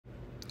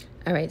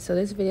Alright, so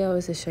this video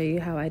is to show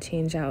you how I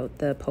change out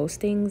the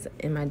postings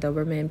in my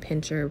Doberman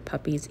Pincher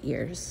puppy's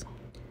ears.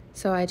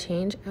 So I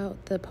change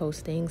out the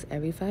postings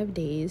every 5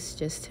 days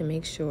just to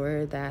make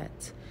sure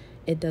that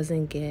it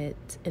doesn't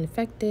get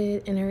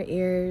infected in her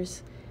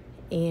ears.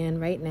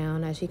 And right now,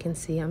 and as you can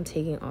see, I'm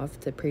taking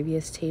off the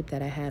previous tape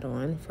that I had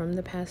on from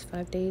the past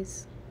 5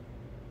 days.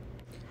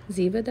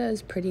 Ziva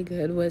does pretty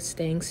good with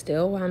staying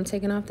still while I'm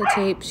taking off the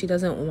tape. She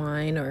doesn't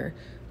whine or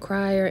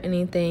cry or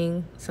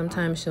anything.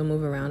 Sometimes she'll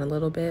move around a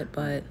little bit,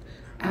 but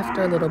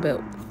after a little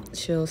bit,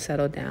 she'll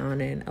settle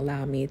down and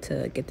allow me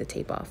to get the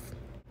tape off.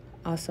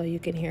 Also, you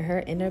can hear her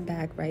in her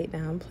back right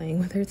now playing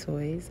with her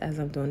toys as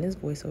I'm doing this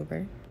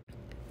voiceover.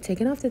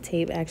 Taking off the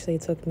tape actually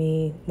took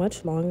me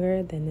much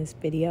longer than this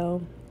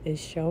video is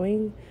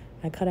showing.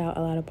 I cut out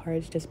a lot of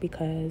parts just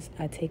because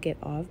I take it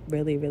off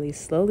really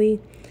slowly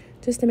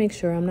just to make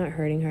sure I'm not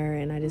hurting her,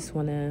 and I just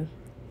want to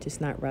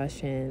not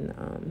rush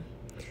and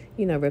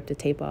rip the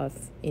tape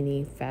off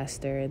any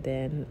faster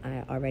than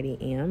I already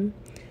am.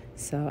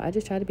 So I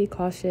just try to be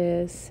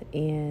cautious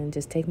and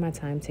just take my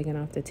time taking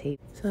off the tape.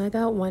 So I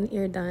got one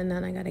ear done,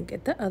 and I gotta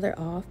get the other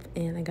off,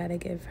 and I gotta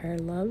give her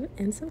love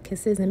and some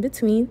kisses in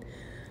between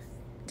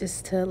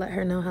just to let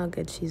her know how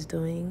good she's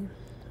doing.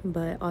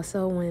 But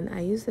also when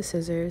I use the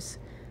scissors,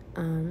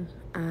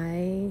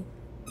 I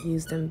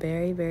use them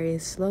very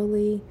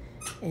slowly,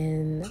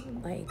 and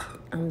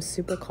I'm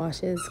super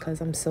cautious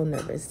because I'm so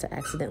nervous to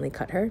accidentally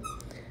cut her.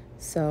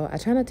 So I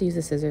try not to use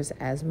the scissors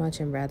as much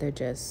and rather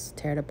just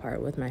tear it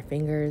apart with my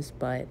fingers,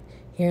 but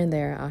here and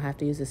there I'll have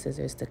to use the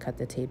scissors to cut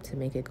the tape to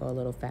make it go a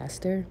little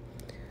faster.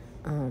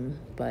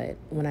 But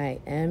when I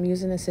am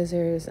using the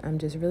scissors, I'm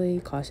just really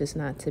cautious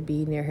not to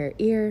be near her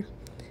ear,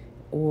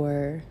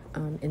 or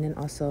and then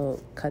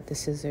also cut the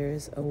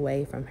scissors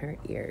away from her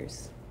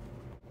ears.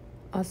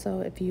 Also,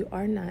 if you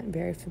are not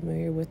very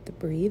familiar with the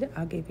breed,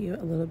 I'll give you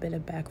a little bit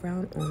of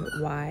background on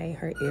why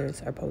her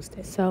ears are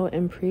posted. So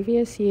in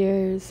previous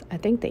years, I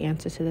think the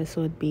answer to this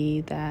would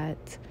be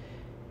that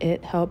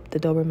it helped the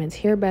Dobermans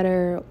hear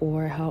better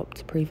or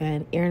helped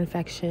prevent ear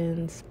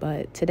infections.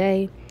 But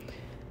today,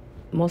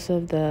 most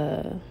of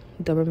the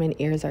Doberman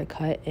ears are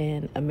cut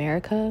in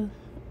America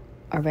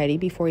already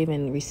before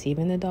even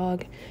receiving the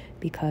dog,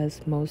 because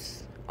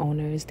most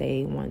owners,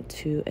 they want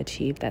to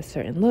achieve that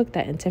certain look,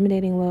 that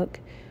intimidating look.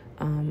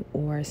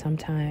 Or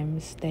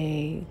sometimes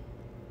they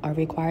are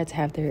required to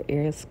have their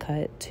ears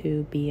cut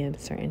to be in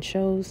certain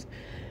shows.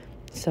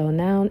 So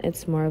now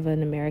it's more of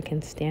an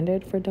American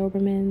standard for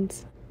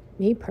Dobermans.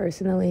 Me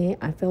personally,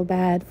 I feel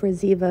bad for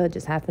Ziva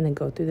just having to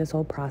go through this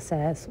whole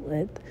process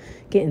with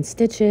getting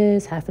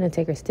stitches, having to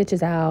take her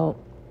stitches out,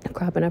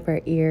 cropping up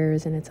her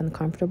ears, and it's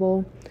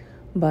uncomfortable.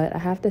 But I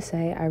have to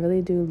say, I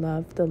really do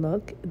love the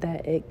look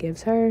that it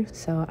gives her.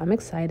 So I'm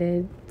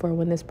excited for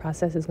when this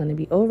process is going to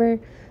be over,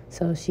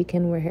 so she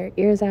can wear her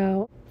ears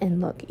out and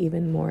look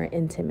even more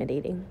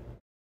intimidating.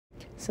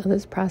 So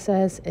this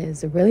process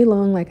is really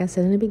long, like I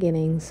said in the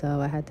beginning, so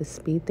I had to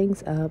speed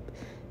things up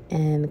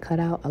and cut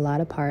out a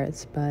lot of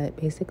parts. But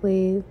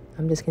basically,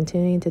 I'm just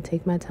continuing to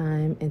take my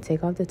time and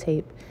take off the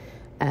tape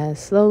as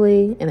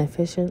slowly and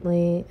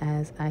efficiently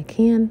as I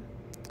can.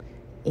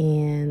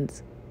 And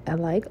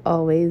like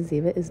always,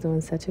 Ziva is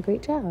doing such a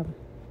great job.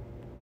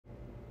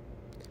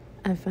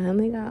 I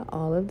finally got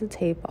all of the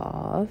tape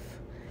off.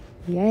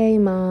 Yay,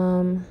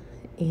 Mom.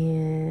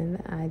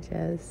 And I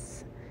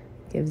just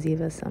give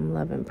Ziva some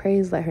love and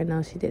praise, let her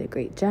know she did a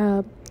great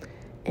job.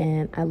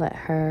 And I let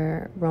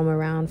her roam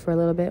around for a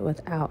little bit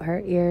without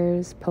her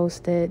ears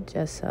posted,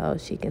 just so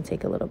she can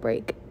take a little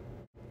break.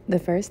 The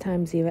first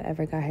time Ziva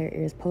ever got her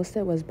ears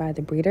posted was by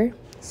the breeder.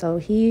 So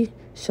he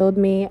showed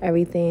me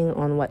everything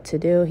on what to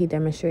do. He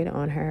demonstrated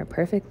on her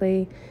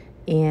perfectly.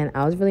 And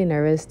I was really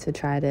nervous to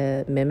try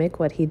to mimic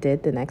what he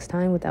did the next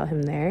time without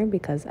him there,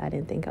 because I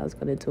didn't think I was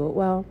going to do it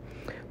well.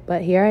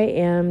 But here I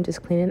am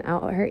just cleaning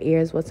out her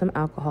ears with some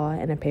alcohol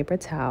and a paper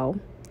towel.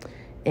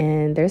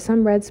 And there's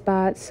some red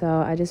spots, so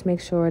I just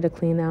make sure to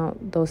clean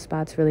out those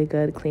spots really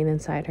good, clean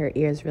inside her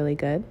ears really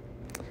good.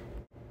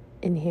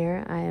 In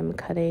here, I am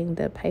cutting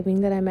the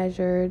piping that I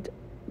measured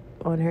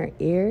on her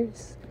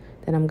ears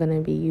that I'm going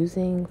to be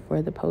using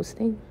for the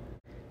posting.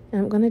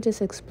 And I'm going to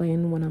just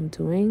explain what I'm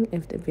doing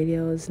if the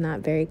video is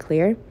not very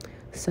clear.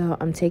 So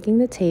I'm taking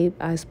the tape,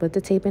 I split the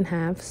tape in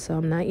half, so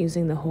I'm not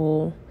using the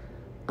whole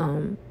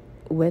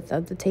width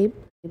of the tape.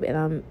 And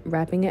I'm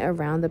wrapping it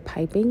around the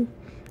piping,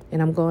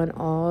 and I'm going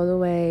all the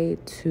way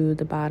to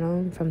the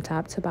bottom, from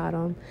top to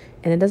bottom.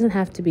 And it doesn't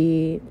have to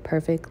be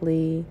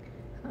perfectly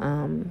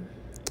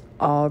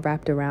all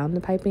wrapped around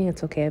the piping.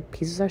 It's okay if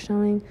pieces are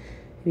showing,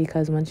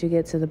 because once you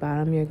get to the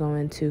bottom, you're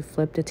going to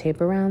flip the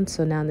tape around.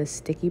 So now the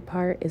sticky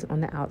part is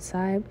on the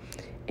outside,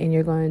 and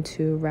you're going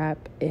to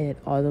wrap it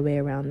all the way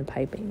around the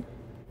piping.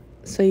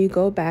 So you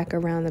go back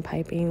around the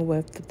piping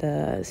with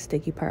the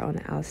sticky part on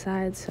the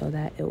outside so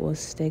that it will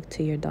stick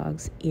to your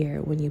dog's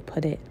ear when you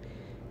put it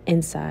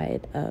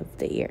inside of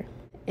the ear.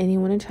 And you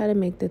want to try to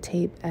make the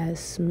tape as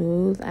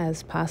smooth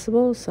as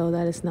possible so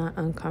that it's not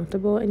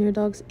uncomfortable in your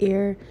dog's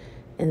ear.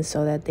 and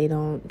so that they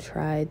don't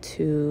try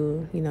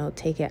to,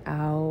 take it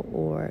out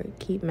or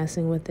keep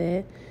messing with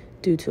it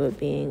due to it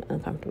being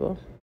uncomfortable.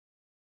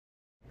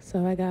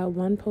 So I got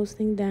one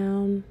posting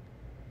down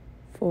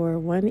for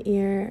one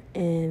ear,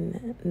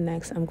 and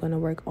next I'm going to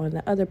work on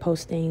the other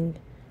posting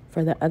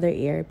for the other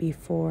ear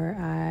before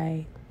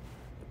I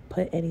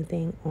put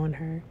anything on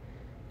her,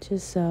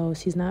 just so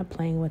she's not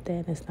playing with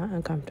it and it's not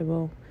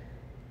uncomfortable,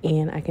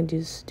 and I can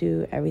just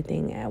do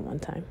everything at one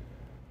time.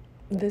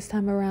 This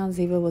time around,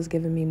 Ziva was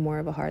giving me more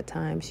of a hard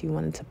time. She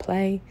wanted to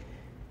play,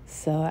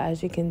 so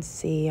as you can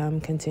see,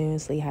 I'm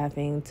continuously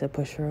having to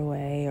push her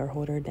away or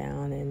hold her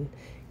down and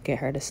get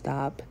her to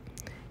stop.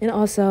 And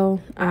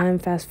also, I'm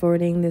fast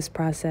forwarding this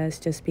process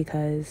just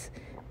because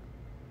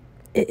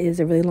it is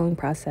a really long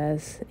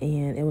process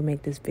and it will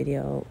make this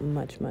video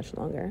much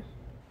longer.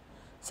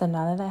 So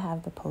now that I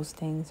have the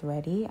postings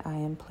ready, I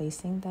am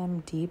placing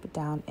them deep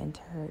down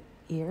into her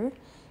ear,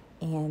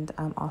 and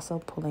I'm also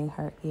pulling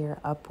her ear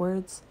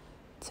upwards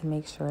to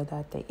make sure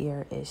that the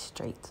ear is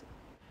straight.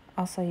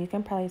 Also, you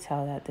can probably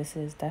tell that this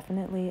is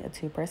definitely a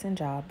two-person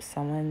job.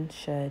 Someone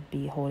should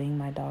be holding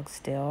my dog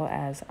still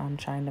as I'm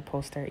trying to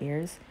post her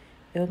ears.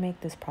 It would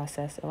make this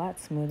process a lot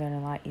smoother and a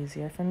lot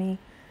easier for me.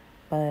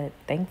 But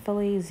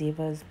thankfully,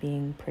 Ziva's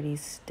being pretty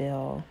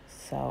still,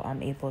 so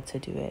I'm able to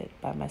do it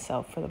by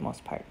myself for the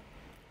most part.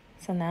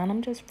 So now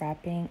I'm just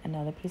wrapping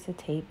another piece of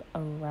tape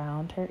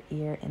around her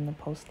ear in the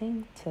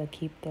posting to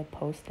keep the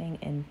posting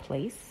in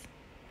place.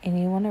 And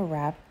you want to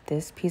wrap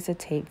this piece of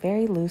tape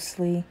very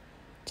loosely,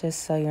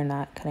 just so you're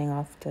not cutting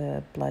off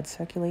the blood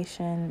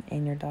circulation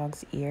in your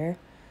dog's ear.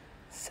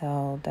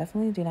 So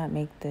definitely do not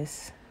make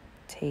this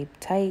tape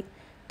tight.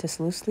 Just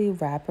loosely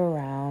wrap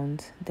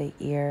around the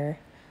ear,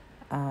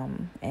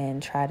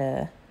 and try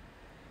to,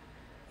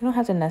 you don't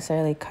have to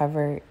necessarily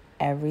cover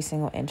every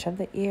single inch of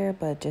the ear,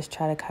 but just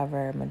try to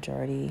cover a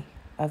majority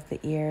of the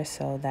ear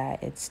so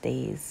that it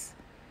stays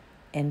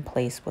in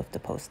place with the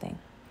posting.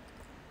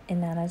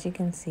 And now, as you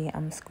can see,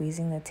 I'm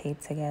squeezing the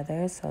tape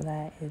together so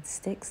that it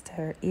sticks to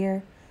her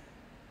ear,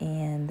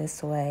 and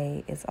this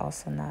way it's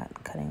also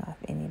not cutting off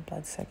any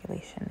blood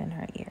circulation in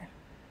her ear.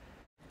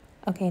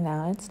 Okay,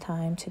 now it's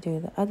time to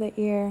do the other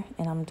ear,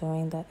 and I'm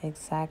doing the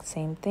exact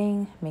same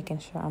thing, making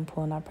sure I'm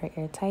pulling up her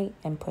ear tight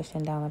and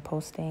pushing down the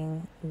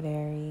posting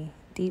very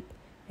deep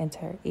into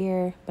her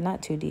ear, but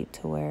not too deep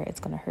to where it's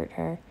going to hurt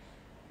her.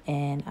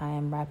 And I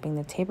am wrapping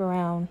the tape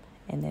around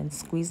and then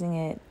squeezing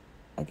it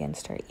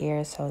against her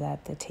ear so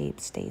that the tape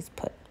stays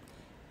put,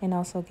 and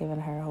also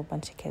giving her a whole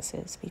bunch of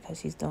kisses because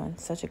she's doing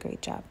such a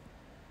great job.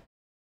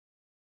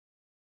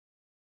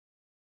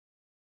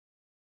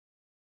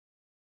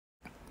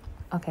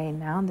 Okay,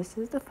 now this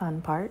is the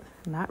fun part.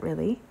 Not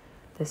really.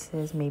 This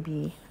is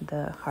maybe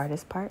the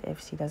hardest part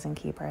if she doesn't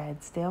keep her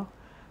head still.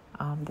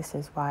 This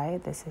is why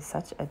this is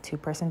such a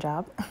two-person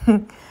job.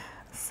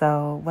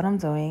 So what I'm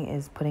doing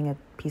is putting a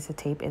piece of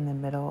tape in the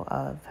middle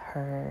of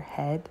her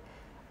head,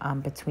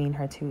 between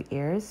her two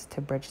ears,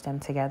 to bridge them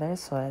together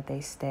so that they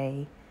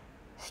stay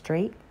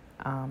straight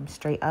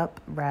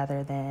up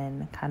rather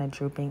than kind of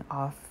drooping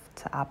off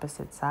to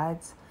opposite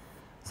sides.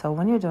 So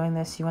when you're doing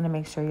this, you want to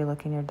make sure you're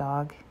looking your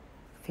dog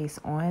face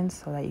on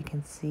so that you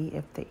can see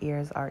if the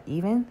ears are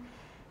even,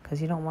 because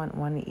you don't want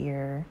one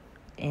ear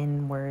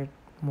inward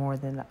more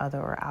than the other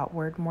or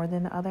outward more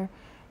than the other.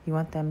 You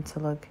want them to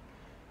look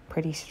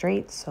pretty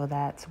straight so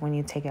that when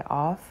you take it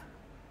off,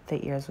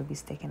 the ears will be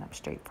sticking up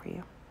straight for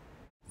you.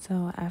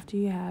 So after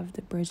you have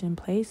the bridge in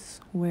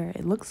place where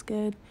it looks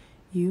good,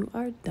 you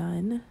are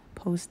done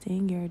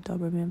posting your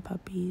Doberman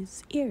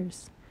puppy's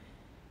ears.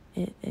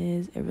 It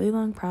is a really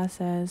long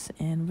process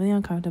and really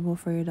uncomfortable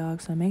for your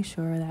dog, so make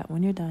sure that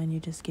when you're done,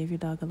 you just give your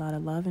dog a lot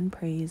of love and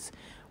praise,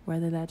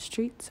 whether that's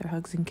treats or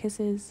hugs and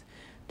kisses,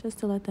 just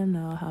to let them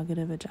know how good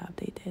of a job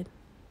they did.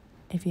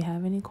 If you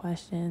have any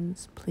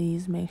questions,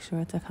 please make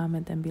sure to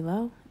comment them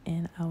below,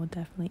 and I will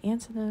definitely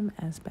answer them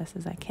as best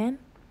as I can.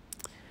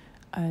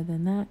 Other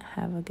than that,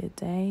 have a good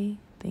day.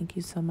 Thank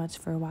you so much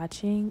for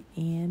watching,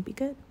 and be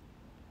good.